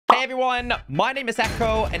Hey everyone, my name is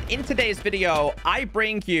Echo, and in today's video, I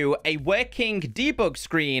bring you a working debug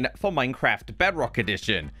screen for Minecraft Bedrock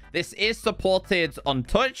Edition. This is supported on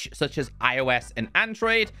touch, such as iOS and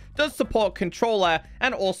Android, does support controller,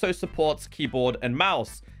 and also supports keyboard and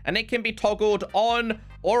mouse. And it can be toggled on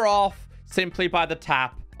or off simply by the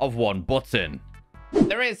tap of one button.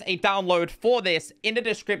 There is a download for this in the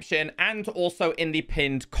description and also in the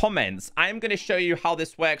pinned comments. I'm going to show you how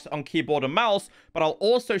this works on keyboard and mouse, but I'll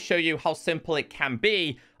also show you how simple it can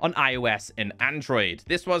be on iOS and Android.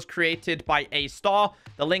 This was created by A Star.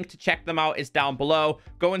 The link to check them out is down below.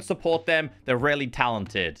 Go and support them. They're really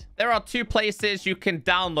talented. There are two places you can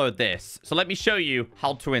download this, so let me show you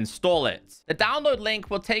how to install it. The download link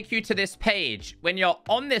will take you to this page. When you're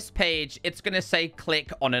on this page, it's going to say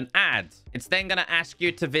click on an ad. It's then going to ask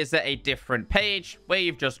you to visit a different page where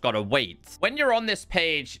you've just got to wait. When you're on this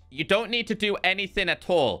page, you don't need to do anything at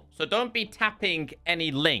all, so don't be tapping any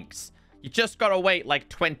links. You just gotta wait like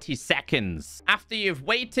 20 seconds. After you've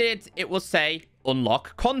waited, it will say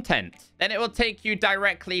unlock content. Then it will take you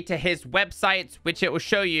directly to his website, which it will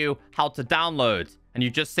show you how to download. And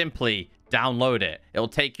you just simply download it. It will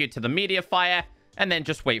take you to the media file and then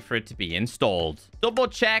just wait for it to be installed. Double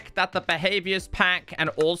check that the behaviors pack and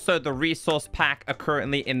also the resource pack are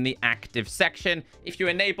currently in the active section. If you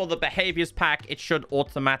enable the behaviors pack, it should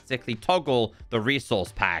automatically toggle the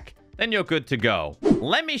resource pack. Then you're good to go.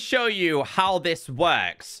 Let me show you how this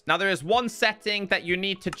works. Now, there is one setting that you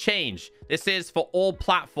need to change. This is for all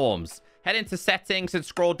platforms. Head into settings and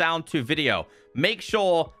scroll down to video. Make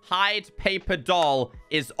sure hide paper doll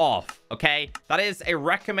is off, okay? That is a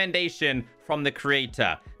recommendation from the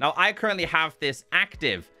creator. Now, I currently have this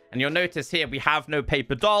active, and you'll notice here we have no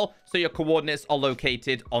paper doll, so your coordinates are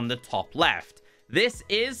located on the top left. This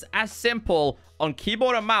is as simple on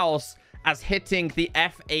keyboard and mouse as hitting the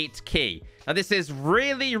F8 key. Now, this is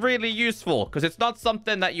really, really useful because it's not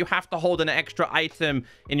something that you have to hold an extra item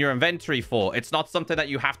in your inventory for. It's not something that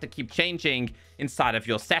you have to keep changing inside of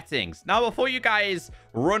your settings. Now, before you guys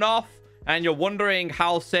run off and you're wondering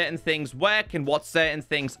how certain things work and what certain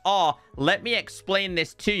things are, let me explain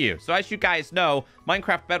this to you. So as you guys know,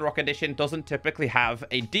 Minecraft Bedrock Edition doesn't typically have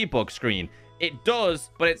a debug screen. It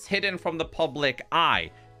does, but it's hidden from the public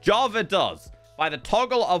eye. Java does, by the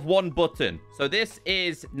toggle of one button. So this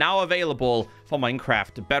is now available for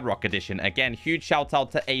Minecraft Bedrock Edition. Again, huge shout out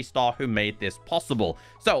to A Star who made this possible.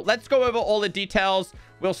 So let's go over all the details.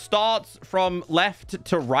 We'll start from left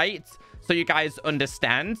to right so you guys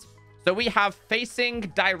understand. So we have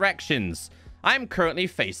facing directions. I'm currently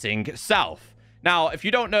facing south. Now, if you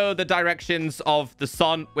don't know the directions of the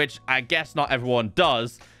sun, which I guess not everyone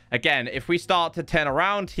does, again, if we start to turn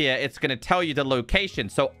around here, it's going to tell you the location.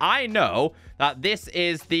 So I know that this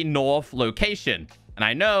is the north location. And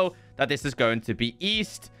I know that this is going to be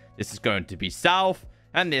east, this is going to be south,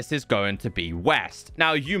 and this is going to be west.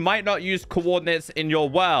 Now, you might not use coordinates in your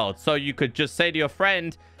world. So you could just say to your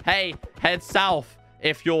friend, hey, head south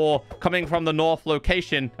if you're coming from the north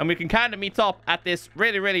location. And we can kind of meet up at this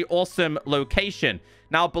really, really awesome location.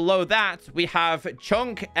 Now, below that, we have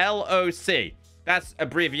chunk LOC. That's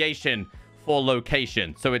abbreviation for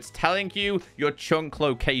location. So it's telling you your chunk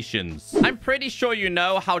locations. I'm pretty sure you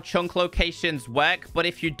know how chunk locations work, but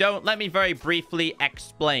if you don't, let me very briefly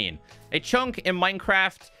explain. A chunk in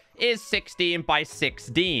Minecraft is 16 by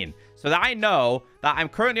 16. So that I know that I'm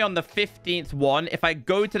currently on the 15th one. If I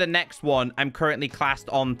go to the next one, I'm currently classed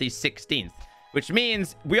on the 16th. Which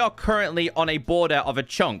means we are currently on a border of a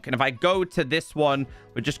chunk. And if I go to this one,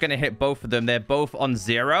 we're just going to hit both of them. They're both on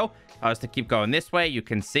 0. If I was to keep going this way, you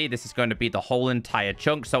can see this is going to be the whole entire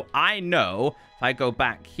chunk. So I know if I go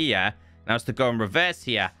back here and I was to go in reverse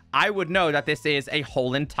here, I would know that this is a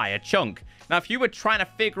whole entire chunk. Now, if you were trying to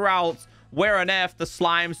figure out where on earth the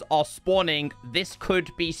slimes are spawning, this could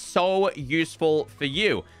be so useful for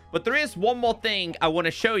you. But there is one more thing I want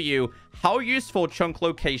to show you how useful chunk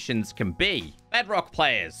locations can be. Bedrock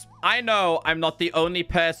players, I know I'm not the only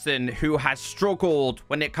person who has struggled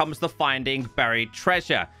when it comes to finding buried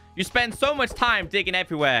treasure. You spend so much time digging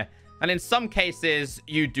everywhere, and in some cases,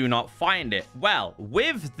 you do not find it. Well,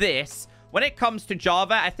 with this, when it comes to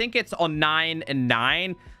Java, I think it's on 9 and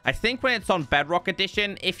 9. I think when it's on Bedrock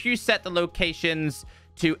Edition, if you set the locations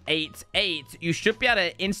to 8, you should be able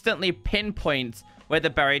to instantly pinpoint where the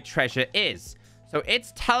buried treasure is. So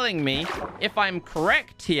it's telling me, if I'm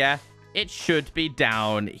correct here, it should be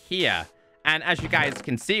down here. And as you guys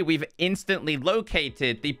can see, we've instantly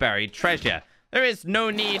located the buried treasure. There is no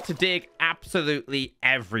need to dig absolutely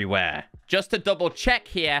everywhere. Just to double check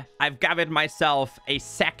here, I've gathered myself a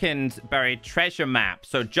second buried treasure map.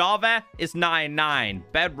 So Java is 9,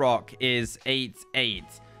 Bedrock is 8.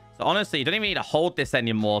 So So honestly, you don't even need to hold this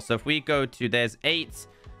anymore. So if we go to, there's 8,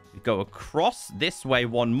 we go across this way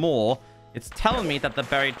one more, it's telling me that the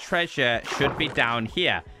buried treasure should be down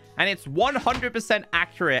here. And it's 100%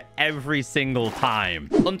 accurate every single time.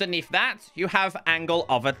 Underneath that, you have angle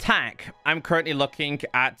of attack. I'm currently looking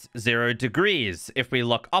at 0 degrees. If we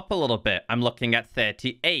look up a little bit, I'm looking at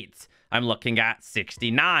 38. I'm looking at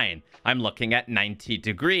 69. I'm looking at 90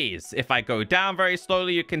 degrees. If I go down very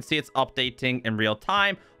slowly, you can see it's updating in real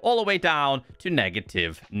time, all the way down to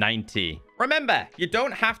 -90. Remember, you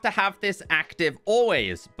don't have to have this active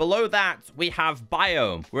always. Below that, we have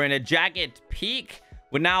biome. We're in a jagged peak.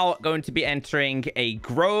 We're now going to be entering a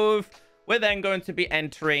grove. We're then going to be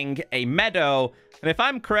entering a meadow. And if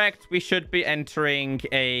I'm correct, we should be entering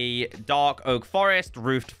a dark oak forest,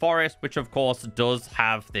 roofed forest, which of course does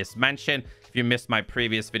have this mansion. If you missed my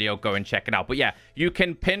previous video, go and check it out. But yeah, you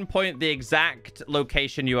can pinpoint the exact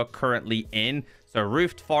location you are currently in. So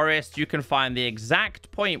roofed forest, you can find the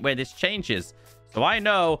exact point where this changes. So I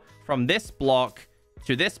know from this block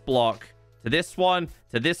to this block, to this one,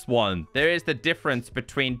 to this one, there is the difference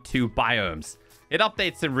between 2 biomes. It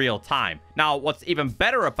updates in real time. Now, what's even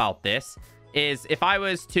better about this is if I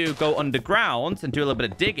was to go underground and do a little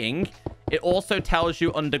bit of digging, it also tells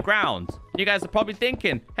you underground. You guys are probably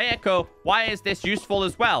thinking, hey, Echo, why is this useful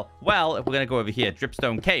as well? Well, if we're going to go over here,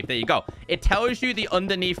 Dripstone Cave, there you go. It tells you the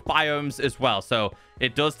underneath biomes as well. So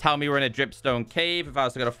it does tell me we're in a Dripstone Cave. If I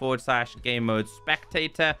was to go to / game mode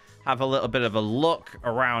spectator, have a little bit of a look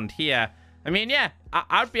around here. I mean, yeah,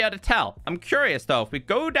 I'd be able to tell. I'm curious, though. If we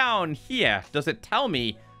go down here, does it tell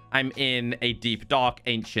me I'm in a deep, dark,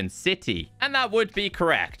 ancient city? And that would be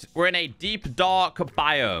correct. We're in a deep, dark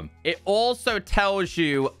biome. It also tells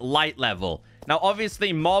you light level. Now,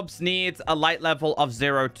 obviously, mobs need a light level of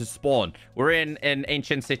 0 to spawn. We're in an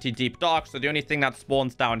ancient city, deep dark, so the only thing that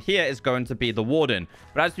spawns down here is going to be the warden.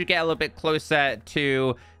 But as we get a little bit closer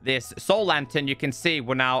to this soul lantern, you can see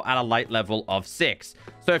we're now at a light level of 6.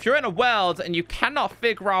 So if you're in a world and you cannot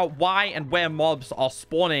figure out why and where mobs are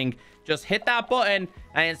spawning, just hit that button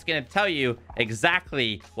and it's going to tell you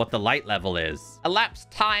exactly what the light level is. Elapsed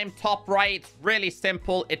time, top right, really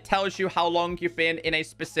simple. It tells you how long you've been in a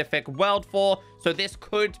specific world for. So this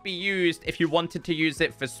could be used if you wanted to use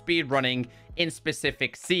it for speed running in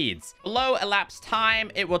specific seeds. Below elapsed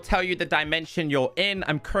time, it will tell you the dimension you're in.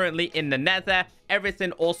 I'm currently in the nether.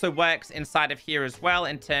 Everything also works inside of here as well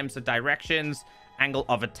in terms of directions, angle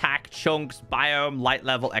of attack, chunks, biome, light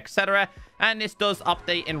level, etc. And this does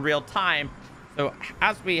update in real time. So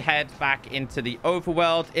as we head back into the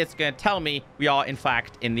overworld, it's going to tell me we are in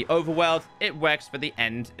fact in the overworld. It works for the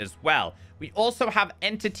end as well. We also have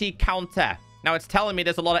entity counter. Now it's telling me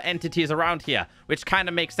there's a lot of entities around here, which kind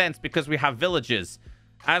of makes sense because we have villages.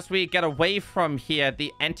 As we get away from here,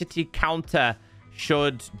 the entity counter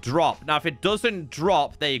should drop. Now if it doesn't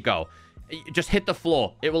drop, there you go. Just hit the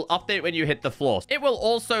floor. It will update when you hit the floor. It will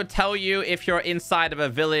also tell you if you're inside of a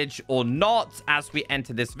village or not. As we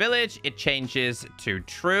enter this village, it changes to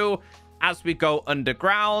true. As we go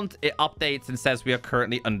underground, it updates and says we are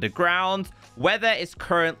currently underground. Weather is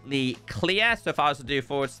currently clear. So if I was to do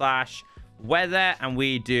 / weather and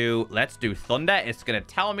we do, let's do thunder, it's going to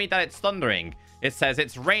tell me that it's thundering. It says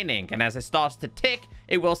it's raining, and as it starts to tick,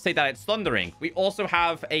 it will say that it's thundering. We also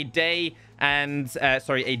have a day and,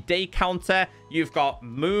 a day counter. You've got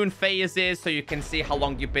moon phases, so you can see how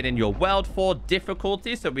long you've been in your world for.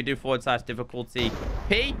 Difficulty, so we do / difficulty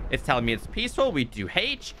P. It's telling me it's peaceful. We do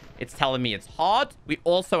H. It's telling me it's hard. We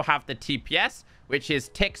also have the TPS, which is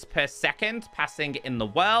ticks per second passing in the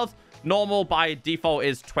world. Normal by default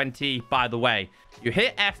is 20, by the way. You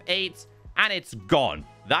hit F8, and it's gone.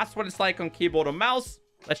 That's what it's like on keyboard or mouse.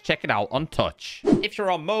 Let's check it out on touch. If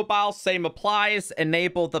you're on mobile, same applies.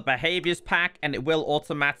 Enable the behaviors pack and it will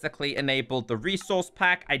automatically enable the resource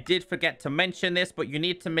pack. I did forget to mention this, but you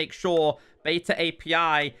need to make sure beta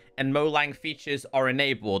API and Molang features are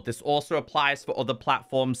enabled. This also applies for other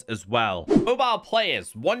platforms as well. Mobile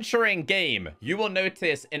players, once you're in game, you will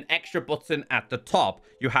notice an extra button at the top.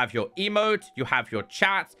 You have your emote, you have your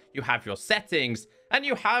chat, you have your settings, and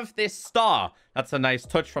you have this star. That's a nice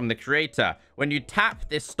touch from the creator. When you tap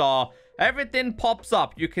this star, everything pops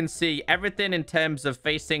up. You can see everything in terms of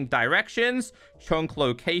facing directions, chunk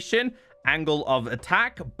location, angle of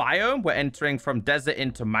attack, biome. We're entering from desert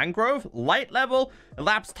into mangrove, light level,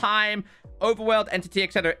 elapsed time, overworld, entity,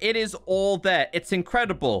 etc. It is all there. It's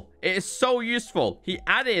incredible. It is so useful. He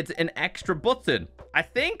added an extra button. I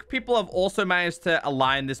think people have also managed to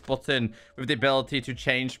align this button with the ability to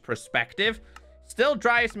change perspective. Still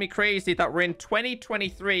drives me crazy that we're in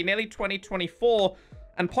 2023, nearly 2024,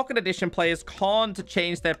 and Pocket Edition players can't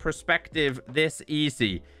change their perspective this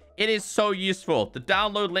easy. It is so useful. The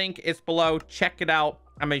download link is below. Check it out.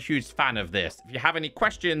 I'm a huge fan of this. If you have any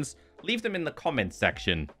questions, leave them in the comments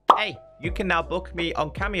section. Hey, you can now book me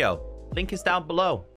on Cameo. Link is down below.